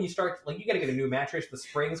 You know when you start like you got to get a new mattress. The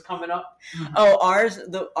spring's coming up. Oh,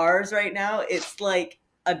 ours right now, it's like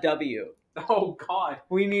a W. Oh God.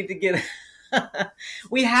 We need to get.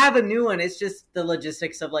 We have a new one. It's just the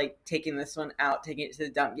logistics of like taking this one out, taking it to the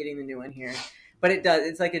dump, getting the new one here. But it does.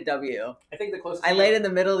 It's like a W. I think the closest. I laid in the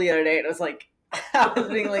middle the other day, and it was like I was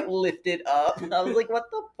being like lifted up. I was like, "What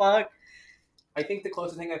the fuck?" I think the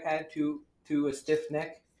closest thing I've had to a stiff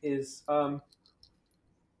neck is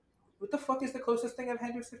what the fuck is the closest thing I've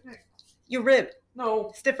had to a stiff neck? Your rib,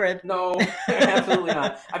 No, stiff rib. no, absolutely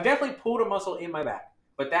not. I've definitely pulled a muscle in my back,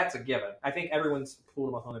 but that's a given. I think everyone's pulled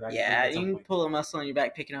a muscle in their back. Yeah, at some you can point. pull a muscle on your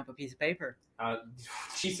back picking up a piece of paper.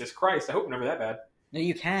 Jesus Christ! I hope never that bad. No,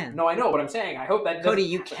 you can. No, I know what I'm saying. I hope that Cody,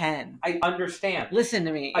 doesn't you happen. can. I understand. Listen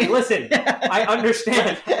to me. I listen. I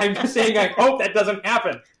understand. I'm just saying. I hope that doesn't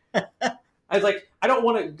happen. I was like, I don't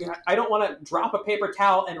want to drop a paper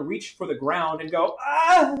towel and reach for the ground and go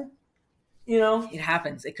ah. You know, It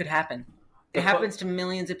happens. It could happen. It The fu- happens to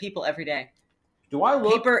millions of people every day. do I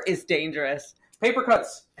look Paper is dangerous. paper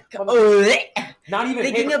cuts? Thinking Not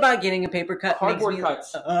even paper, about getting a paper cut cardboard makes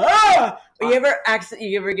me cuts.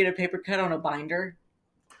 You ever get a paper cut on a binder?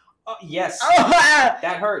 Yes, Oh,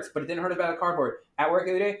 that hurts, but it didn't hurt about a cardboard. At work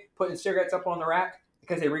the other day, putting cigarettes up on the rack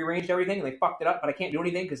because they rearranged everything and they fucked it up, but I can't do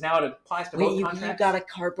anything because now it applies to wait, both you contracts. got a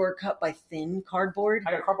cardboard cut by thin cardboard?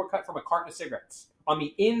 I got a cardboard cut from a carton of cigarettes on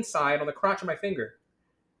the inside, on the crotch of my finger.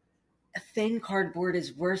 A thin cardboard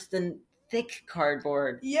is worse than thick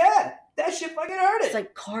cardboard. Yeah, that shit fucking hurt It's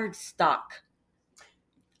like card stock.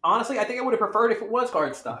 Honestly, I think I would have preferred if it was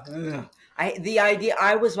cardstock.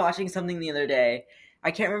 I was watching something the other day. I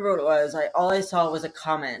can't remember what it was. All I saw was a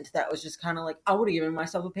comment that was just kind of like, I would have given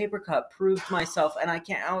myself a paper cut, proved myself, and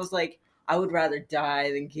I was like, I would rather die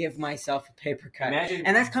than give myself a paper cut. Imagine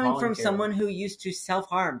And that's coming from voluntarily. someone who used to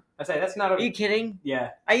self-harm. I say that's not Are you kidding?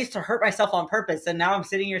 Yeah. I used to hurt myself on purpose, and now I'm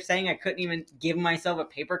sitting here saying I couldn't even give myself a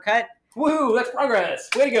paper cut. Woohoo! That's progress.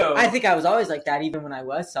 Way to go. I think I was always like that, even when I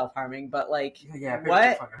was self-harming. But like, Yeah.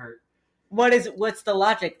 what? Fucking hurt. What's the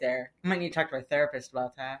logic there? I might need to talk to my therapist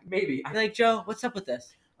about that. Maybe. Be like, Joe, what's up with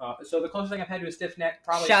this? So the closest thing I've had to a stiff neck,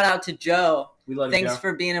 probably. Shout out to Joe. We love you, Thanks Joe.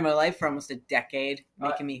 for being in my life for almost a decade,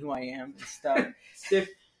 making me who I am and stuff. stiff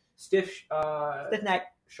Stiff neck.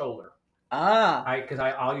 shoulder. Ah. Because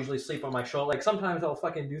I'll usually sleep on my shoulder. Like sometimes I'll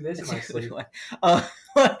fucking do this in my sleep. Oh,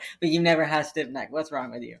 but you never had stiff neck. What's wrong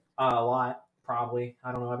with you? A lot, probably.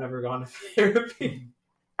 I don't know. I've never gone to therapy.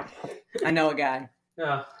 I know a guy.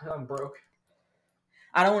 Yeah, I'm broke.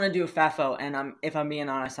 I don't want to do a FAFO, and if I'm being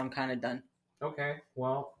honest, I'm kind of done. Okay,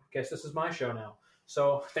 well, guess this is my show now.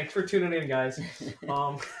 So thanks for tuning in, guys.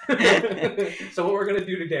 So what we're gonna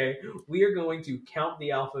do today, we are going to count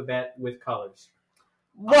the alphabet with colors.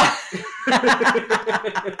 What?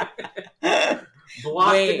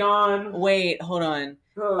 Bloctagon. Wait, hold on.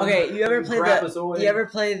 Okay, you ever play Grapazoid. You ever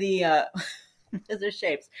play the? Those are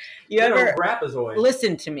shapes. You No, ever Grapazoid.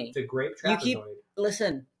 listen to me? It's a grape You trapezoid. keep-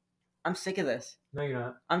 Listen, I'm sick of this. No, you're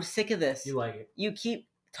not. I'm sick of this. You like it. You keep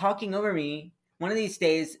talking over me. One of these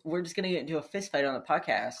days, we're just gonna get into a fist fight on the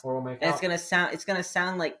podcast, Or we'll make and out. it's gonna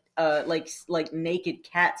sound like naked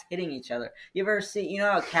cats hitting each other. You ever see? You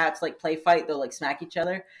know how cats like play fight? They'll like smack each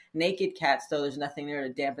other. Naked cats, though, there's nothing there to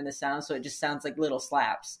dampen the sound, so it just sounds like little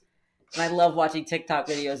slaps. And I love watching TikTok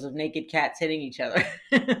videos of naked cats hitting each other.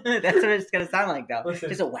 That's what it's gonna sound like, though. Listen.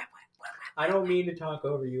 Just a whap. I don't mean to talk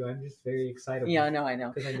over you. I'm just very excited. Yeah, I know.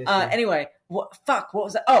 Because I miss you. Anyway, what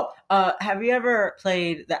was that? Oh, have you ever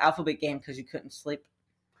played the alphabet game because you couldn't sleep?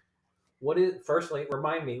 What is? Firstly,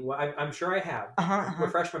 remind me. Well, I'm sure I have.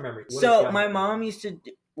 Refresh my memory. What is So the my alphabet? mom used to.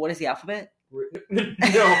 What is the alphabet? No,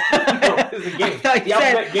 it's a game. I thought The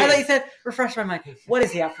alphabet game. you said refresh my mind. What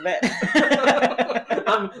is the alphabet?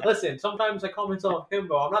 Listen, sometimes I call myself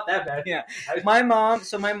himbo. I'm not that bad. Yeah. my mom,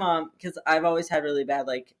 because I've always had really bad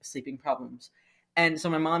like sleeping problems, and so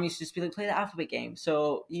my mom used to just be like, play the alphabet game.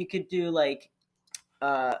 So you could do like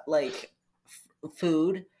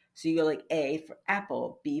food. So you go like A for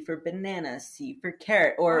apple, B for banana, C for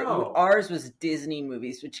carrot, or Oh. ours was Disney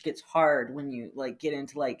movies, which gets hard when you like get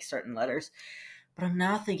into like certain letters. But I'm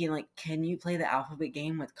now thinking like, can you play the alphabet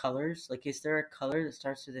game with colors? Like, is there a color that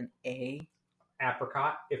starts with an A?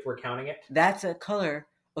 Apricot, if we're counting it. That's a color.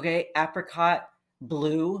 Okay, apricot,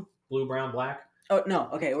 blue. Blue, brown, black. Oh no.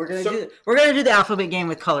 Okay, we're gonna do the alphabet game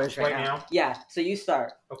with colors Right right now? Yeah. So you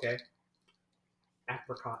start. Okay.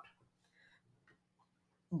 Apricot.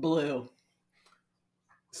 Blue.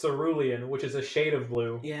 Cerulean, which is a shade of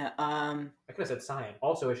blue. Yeah. I could have said cyan.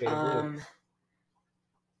 Also a shade of blue.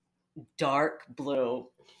 Dark blue.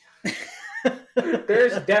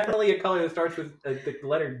 There's definitely a color that starts with the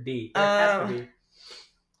letter D. There has to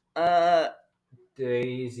be.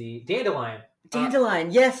 Daisy. Dandelion.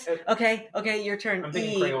 Dandelion. Yes. Okay. Your turn. I'm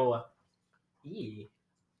thinking Crayola. E.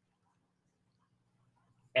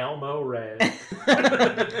 Elmo Red.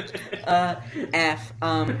 F.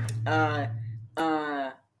 I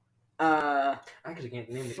actually can't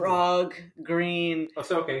name it. Frog. Green. Oh,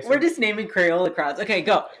 so okay. So We're just naming Crayola crowds. Okay,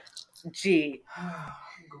 go. G.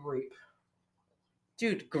 Grape.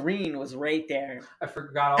 Dude, green was right there. I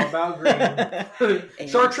forgot all about green.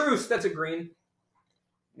 Chartreuse. That's a green.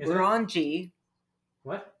 Is We're it? on G.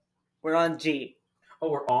 What? We're on G. Oh,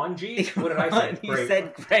 we're on G? What did I say? You Grape.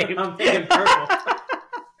 said grape. I'm thinking purple.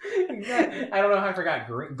 I don't know how I forgot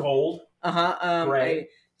green. Gold. A, Gray.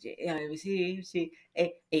 J, C,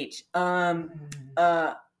 A, H. Hot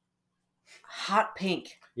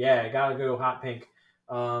pink. Yeah, gotta go hot pink.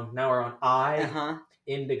 Now we're on I.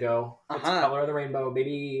 Indigo. It's the color of the rainbow,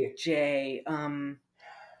 baby. J.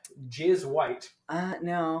 Jizz white.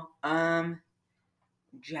 No.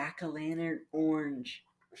 Jack-o'-lantern orange.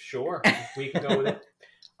 Sure, we can go with it.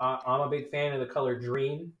 I'm a big fan of the color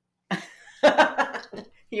green.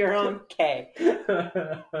 You're on K.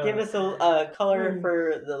 Give us a color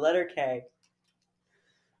for the letter K.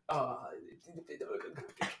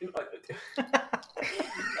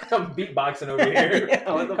 I'm beatboxing over here.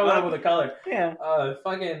 Yeah, what the Coming up fuck? with a color. Yeah.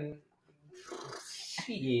 Fucking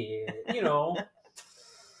shit.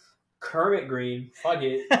 Kermit green. Fuck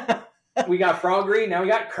it. We got frog green. Now we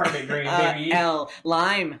got Kermit green, baby. L.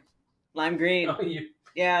 Lime. Lime green. Oh, you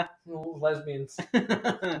Yeah. lesbians.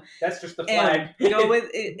 That's just the flag. M. Go with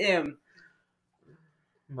M.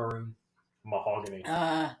 Maroon. Mahogany.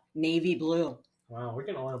 Navy blue. Wow, we're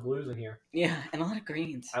getting a lot of blues in here. Yeah, and a lot of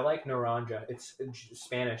greens. I like naranja. It's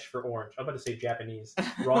Spanish for orange. I'm about to say Japanese.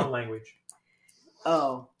 Wrong language.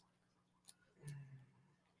 Oh.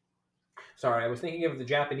 Sorry, I was thinking of the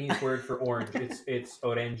Japanese word for orange. It's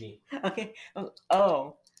orange. Okay.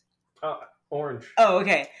 Oh. Orange. Oh,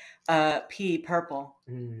 okay. P, purple.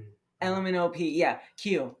 Mm. LMNOP, yeah.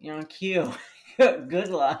 Q. You're on Q. Good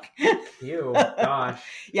luck. Ew, gosh.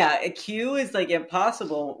 Yeah, a Q is like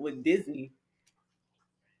impossible with Disney.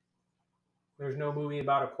 There's no movie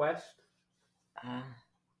about a quest?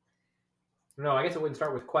 No, I guess it wouldn't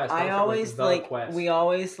start with quest. I always the like, quest. we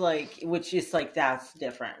always like, which is like, that's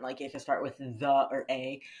different. Like, if you start with the or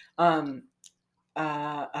a.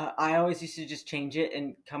 I always used to just change it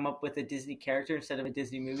and come up with a Disney character instead of a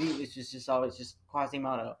Disney movie, which is just always just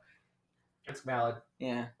Quasimodo. It's valid.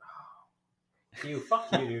 Yeah.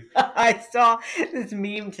 Fuck you, dude. I saw this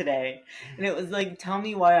meme today, and it was like, tell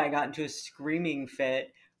me why I got into a screaming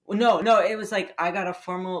fit. No, it was like, I got a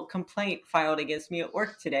formal complaint filed against me at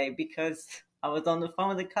work today because I was on the phone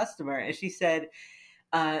with a customer, and she said,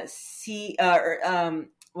 what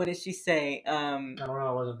did she say? I don't know,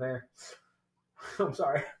 I wasn't there. I'm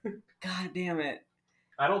sorry. God damn it.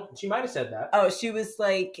 She might have said that. Oh, she was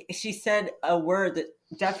like, she said a word that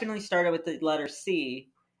definitely started with the letter C,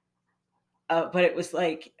 but it was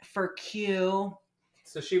like, for Q.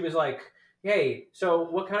 So she was like, hey, so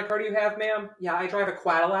what kind of car do you have, ma'am? Yeah, I drive a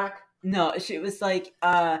Cadillac. No, she was like,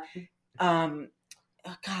 oh God,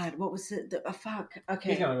 what was it? Fuck. Okay.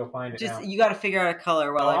 He's gonna go find it now. You got to figure out a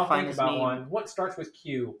color while I find think this about meme. one. What starts with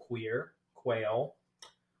Q? Queer, quail,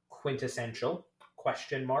 quintessential,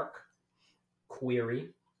 question mark, query,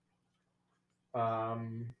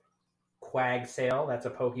 Quagsale, that's a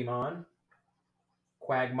Pokemon.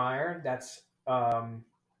 Quagmire, that's a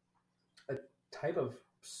type of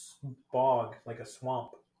bog, like a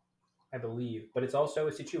swamp, I believe. But it's also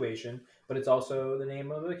a situation, but it's also the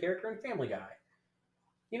name of a character in Family Guy.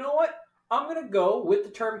 You know what? I'm going to go with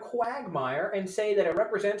the term Quagmire and say that it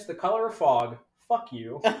represents the color of fog. Fuck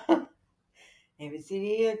you.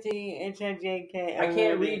 ABCDEFG, I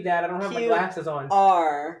can't read that. I don't have my glasses on.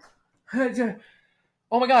 R.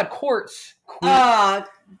 Oh my god, quartz. Ah,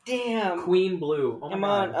 damn. Queen blue. Oh my Come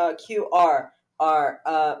god. on, QR. R.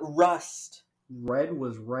 Rust. Red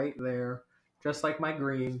was right there, just like my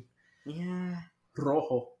green. Yeah.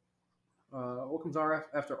 Rojo. What comes R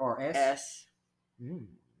after R? S? S.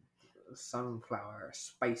 Sunflower.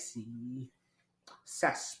 Spicy.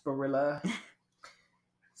 Sarsaparilla.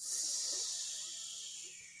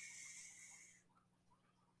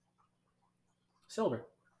 Silver.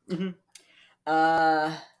 Mm-hmm.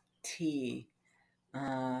 T.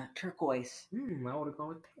 Turquoise. I would have gone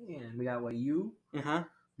with tan. We got what, U? Uh-huh.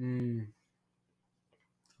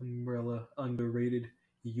 Umbrella. Underrated.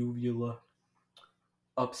 Uvula.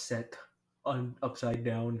 Upset. Upside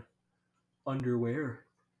down. Underwear.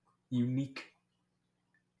 Unique.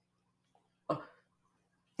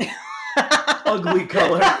 Ugly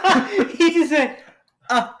color. He just said,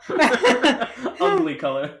 ugly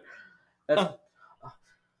color. That's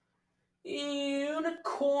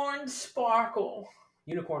unicorn sparkle.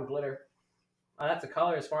 Unicorn glitter. That's a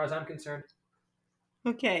color as far as I'm concerned.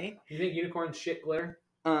 Okay. You think unicorns shit glitter?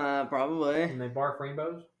 Probably. And they barf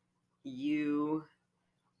rainbows? U.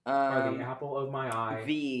 Are the apple of my eye.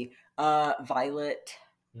 V. Violet.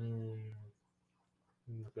 Good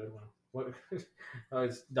one. What?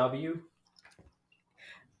 It's W.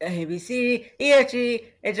 A B C E F G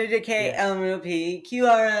H I J K L M N O P Q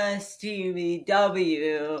R S T U V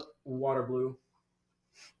W. Water blue.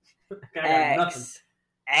 I got nothing.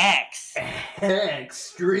 X.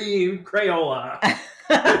 Extreme Crayola.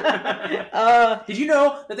 Did you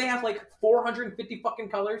know that they have like 450 fucking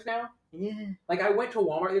colors now? Yeah. Like, I went to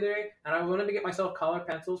Walmart the other day and I wanted to get myself colored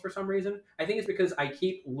pencils for some reason. I think it's because I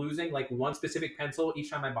keep losing like one specific pencil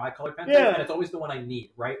each time I buy colored pencils, and it's always the one I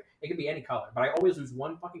need, right? It could be any color, but I always lose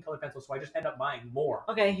one fucking colored pencil, so I just end up buying more.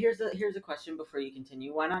 Okay, here's a question before you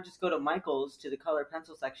continue. Why not just go to Michael's to the colored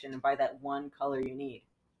pencil section and buy that one color you need?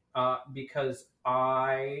 Because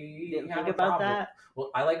I didn't have think a about problem. that.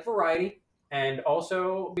 Well, I like variety, and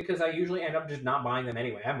also because I usually end up just not buying them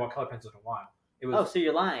anyway. I haven't bought colored pencils in a while. So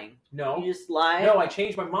you're lying. No. You just lied? No, I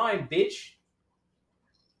changed my mind, bitch.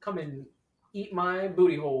 Come and eat my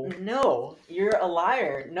booty hole. No, you're a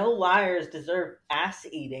liar. No liars deserve ass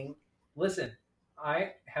eating. Listen,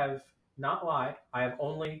 I have not lied. I have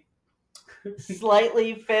only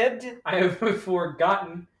slightly fibbed. I have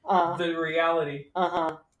forgotten the reality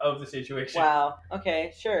of the situation. Wow.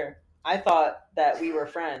 Okay, sure. I thought that we were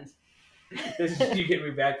friends. Did you get me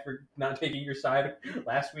back for not taking your side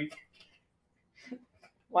last week?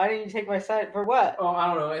 Why didn't you take my side for what? Oh, I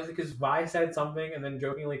don't know. It's because Vi said something and then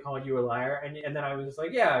jokingly called you a liar, and then I was just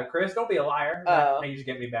like, "Yeah, Chris, don't be a liar." Oh. And you just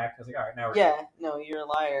get me back. I was like, "All right, now we're Yeah, no, you're a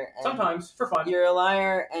liar. And sometimes for fun." you're a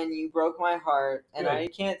liar, and you broke my heart, and Good. I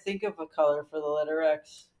can't think of a color for the letter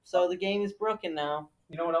X. So the game is broken now.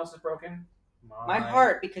 You know what else is broken? My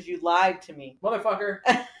heart, because you lied to me. Motherfucker,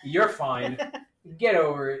 you're fine. Get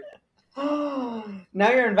over it.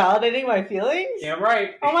 Now you're invalidating my feelings? Damn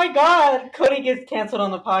right. Oh my god, Cody gets canceled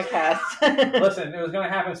on the podcast. Listen, it was going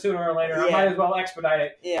to happen sooner or later. I Yeah. might as well expedite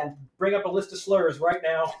it. Yeah. Bring up a list of slurs right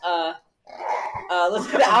now.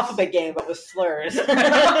 Let's do the alphabet game, but with slurs.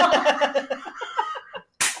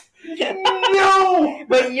 No!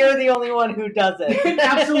 But you're the only one who does it.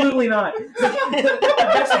 Absolutely not.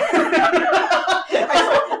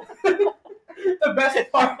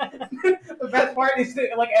 The best part is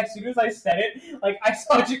that, like, as soon as I said it, like, I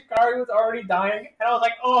saw Jakari was already dying, and I was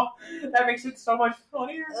like, oh, that makes it so much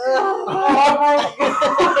funnier.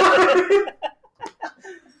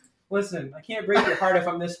 Listen, I can't break your heart if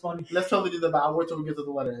I'm this funny. Let's totally do that, but I'll wait till we get to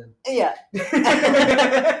the letter N. Yeah.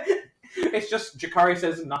 It's just Jakari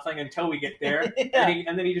says nothing until we get there, Yeah.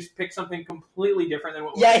 and then he just picks something completely different than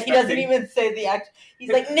what we're Yeah, he doesn't expecting. even say the act.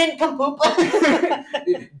 He's like, nincompoop.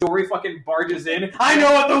 Dory fucking barges in. I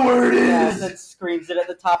know what the word Yeah, is! that screams it at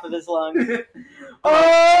the top of his lungs.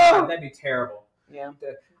 Oh, that'd be terrible. Yeah.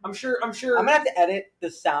 I'm sure. I'm gonna have to edit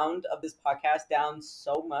the sound of this podcast down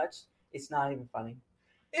so much it's not even funny.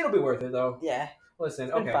 It'll be worth it though. Yeah, Listen,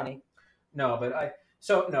 it's been okay. funny. No, but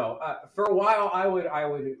for a while I would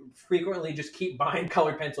frequently just keep buying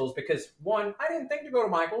colored pencils because one, I didn't think to go to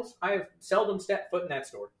Michael's. I have seldom stepped foot in that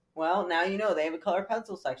store. Well, now you know they have a color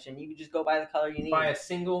pencil section. You can just go buy the color you need. Buy a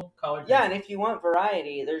single colored Yeah, pencil. and if you want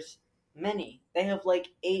variety, there's many. They have like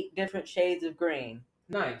 8 different shades of green.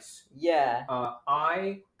 Nice. Yeah.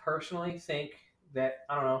 I personally think that,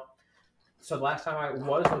 I don't know. So the last time I was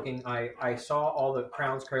looking, I saw all the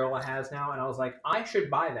crowns Crayola has now, and I was like, I should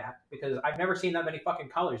buy that because I've never seen that many fucking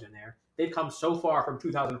colors in there. They've come so far from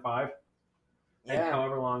 2005 and Yeah.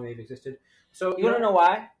 however long they've existed. So You want to know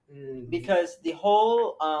why? Mm, Because the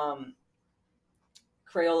whole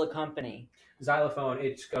Crayola company, xylophone,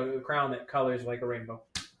 it's a crown that colors like a rainbow.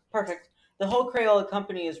 perfect. The whole Crayola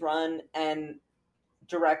company is run and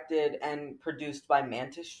directed and produced by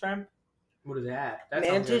Mantis Shrimp. What is that? That sounds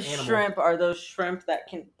like Mantis an animal. shrimp are those shrimp that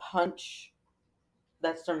can punch.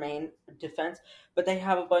 That's their main defense. But they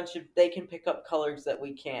have they can pick up colors that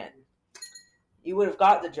we can't. You would have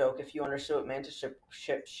got the joke if you understood what mantis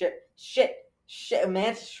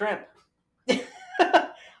mantis shrimp.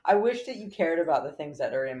 I wish that you cared about the things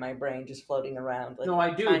that are in my brain just floating around. Like No, I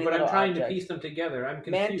do, tiny but I'm little trying to objects. piece them together. I'm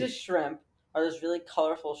confused. Mantis shrimp are those really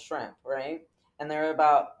colorful shrimp, right? And they're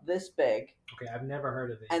about this big. Okay, I've never heard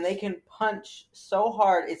of these. And they can punch so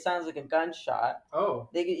hard it sounds like a gunshot. Oh,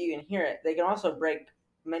 You can hear it. They can also break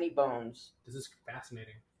many bones. this is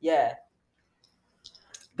fascinating. Yeah.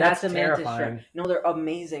 That's a mantis terrifying. shrimp. No, they're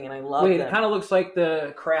amazing and I love Wait, them. it kind of looks like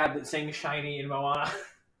the crab that sang Shiny in Moana.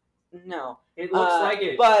 No. It looks like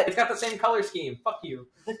it. but- It's got the same color scheme. Fuck you.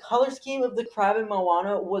 The color scheme of the crab in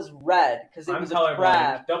Moana was red because it I'm was a colorblind.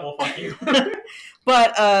 crab. Double fuck you.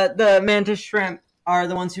 But the mantis shrimp are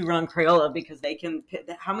the ones who run Crayola because they can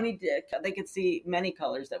they can see many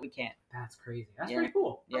colors that we can't. That's crazy. That's Yeah. pretty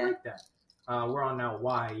cool. I Yeah. like that. We're on now.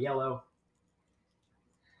 Y, yellow.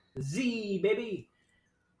 Z, baby.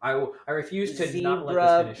 I refuse to not let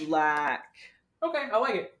Zebra this finish. black. Okay, I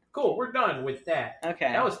like it. Cool. We're done with that.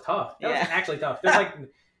 Okay. That was tough. That Yeah. was actually tough. There's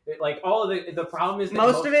like all of the problem is that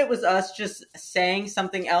most of it was us just saying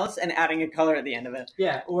something else and adding a color at the end of it.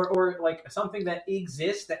 Yeah, or like something that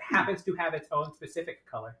exists that happens to have its own specific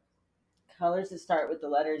color. Colors that start with the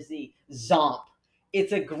letter Z. Zomp.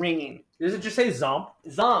 It's a green. Does it just say Zomp?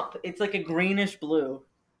 Zomp. It's like a greenish blue.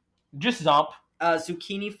 Just Zomp.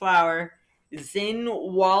 Zucchini flower.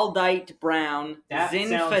 Zinwaldite brown. That sounds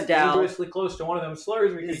Zinfidel. dangerously close to one of them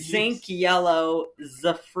slurs we could Zinc use. yellow.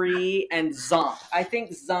 Zafree. And Zomp. I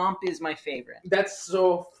think Zomp is my favorite. That's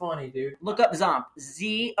so funny, dude. Look up Zomp.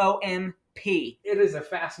 Z-O-M-P. It is a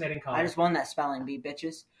fascinating color. I just won that spelling bee,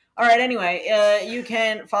 bitches. All right, anyway, you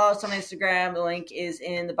can follow us on Instagram. The link is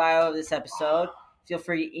in the bio of this episode. Feel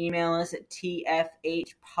free to email us at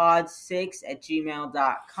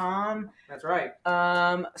tfhpod6@gmail.com. That's right.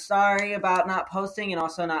 Sorry about not posting and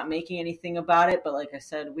also not making anything about it, but like I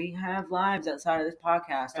said, we have lives outside of this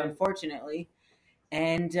podcast, And- unfortunately.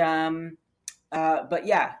 And but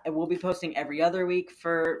yeah, we'll be posting every other week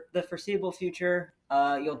for the foreseeable future.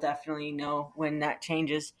 You'll definitely know when that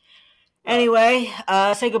changes. Anyway,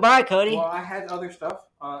 say goodbye, Cody. Well, I had other stuff.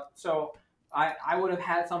 So I would have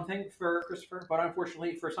had something for Christopher, but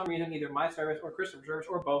unfortunately, for some reason, either my service or Christopher's service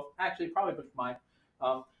or both, actually probably both mine,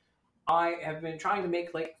 I have been trying to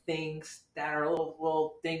make like things that are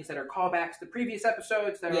little things that are callbacks to previous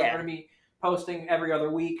episodes that are going to be posting every other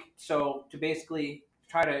week. So to basically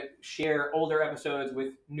try to share older episodes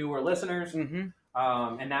with newer listeners, and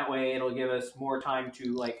that way it'll give us more time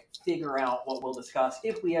to like figure out what we'll discuss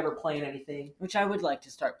if we ever plan anything. Which I would like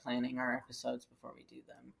to start planning our episodes before we do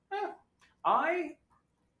them. I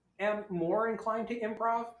am more inclined to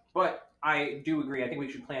improv, but I do agree. I think we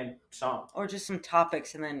should plan some. Or just some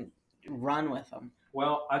topics and then run with them.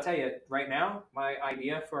 Well, I'll tell you, right now, my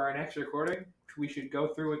idea for our next recording, we should go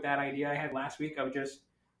through with that idea I had last week of just,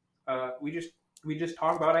 we just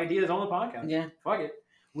talk about ideas on the podcast. Yeah. Fuck it.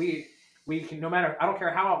 We can, no matter, I don't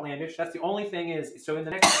care how outlandish, that's the only thing is, so in the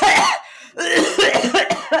next...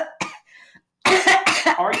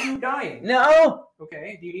 Are you dying? No!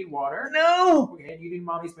 Okay, do you need water? No! Okay, do you need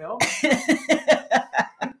mommy's milk?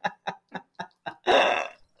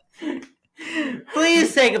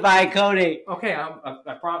 Please say goodbye, Cody. Okay,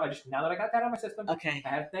 I just now that I got that on my system, Okay. I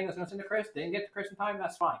had a thing I was going to send to Chris. Didn't get to Chris in time.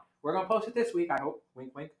 That's fine. We're going to post it this week, I hope.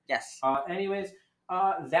 Wink, wink. Yes. Anyways,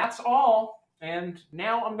 that's all. And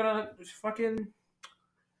now I'm going to fucking...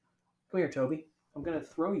 Come here, Toby. I'm going to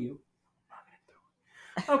throw you.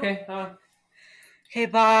 Okay, Okay,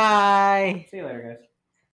 bye. see you later, guys.